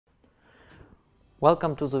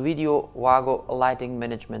Welcome to the video WAGO Lighting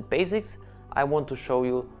Management Basics. I want to show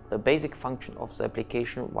you the basic function of the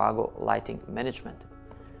application WAGO Lighting Management.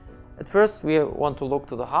 At first we want to look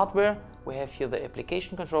to the hardware. We have here the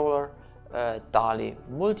application controller, a DALI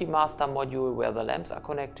multi-master module where the lamps are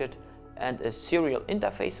connected, and a serial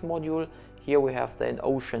interface module. Here we have the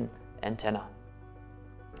in-ocean antenna.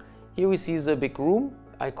 Here we see the big room.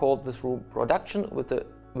 I called this room production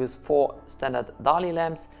with 4 standard DALI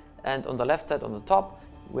lamps. And on the left side on the top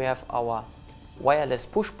we have our wireless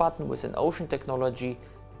push button with an ocean technology.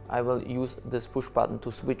 I will use this push button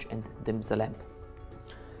to switch and dim the lamp.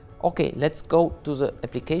 Okay, let's go to the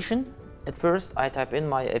application. At first I type in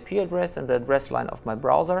my IP address and the address line of my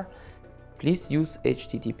browser. Please use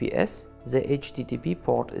HTTPS. The HTTP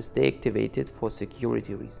port is deactivated for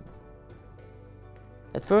security reasons.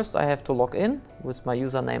 At first I have to log in with my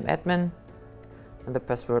username admin and the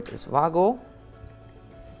password is WAGO.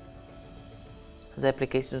 The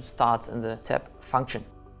application starts in the tab Function.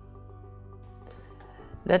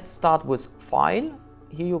 Let's start with File.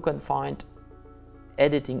 Here you can find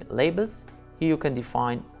editing labels. Here you can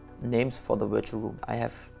define names for the virtual room. I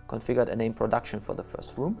have configured a name production for the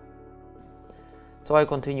first room. So I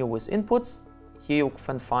continue with inputs. Here you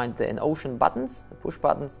can find the in-ocean buttons, the push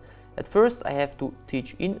buttons. At first I have to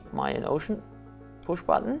teach in my in-ocean push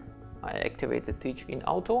button. I activate the teach in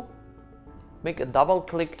auto, make a double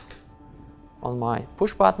click on my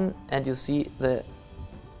push button and you see the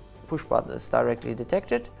push button is directly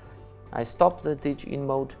detected. I stop the teach in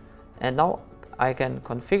mode and now I can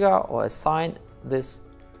configure or assign this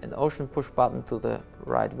in-ocean push button to the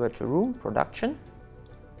right virtual room production.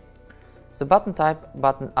 The button type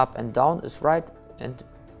button up and down is right and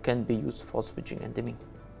can be used for switching and dimming.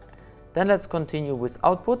 Then let's continue with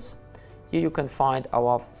outputs. Here you can find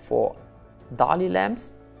our 4 DALI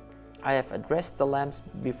lamps. I have addressed the lamps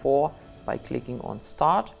before by clicking on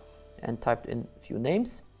Start and typed in a few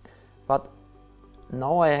names, but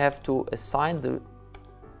now I have to assign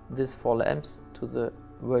these 4 lamps to the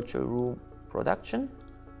virtual room production.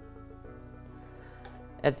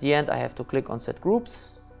 At the end I have to click on Set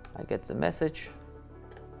Groups. I get the message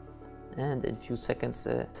and in a few seconds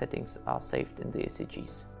the settings are saved in the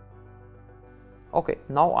SCGs. Okay,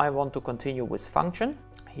 now I want to continue with function.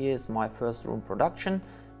 Here is my first room production.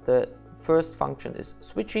 The first function is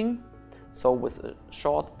switching. So with a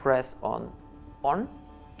short press on,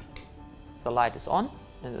 the light is on,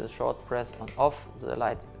 and a short press on off, the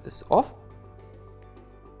light is off.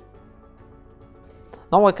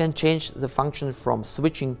 Now I can change the function from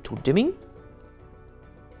switching to dimming.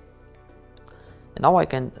 And now I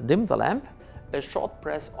can dim the lamp. A short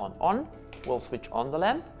press on will switch on the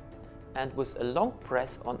lamp, and with a long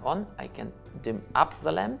press on I can dim up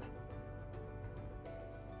the lamp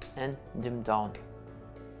and dim down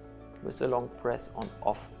with a long press on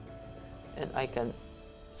off, and I can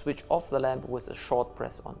switch off the lamp with a short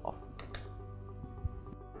press on off.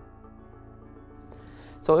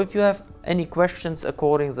 So if you have any questions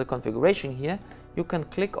according to the configuration here, you can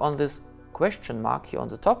click on this question mark here on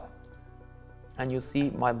the top and you see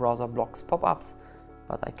my browser blocks pop-ups,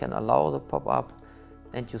 but I can allow the pop-up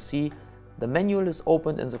and you see the manual is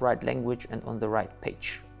opened in the right language and on the right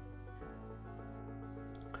page.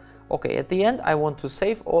 Okay, at the end I want to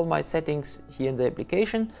save all my settings here in the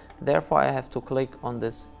application, therefore I have to click on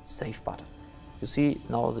this Save button. You see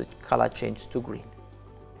now the color changed to green.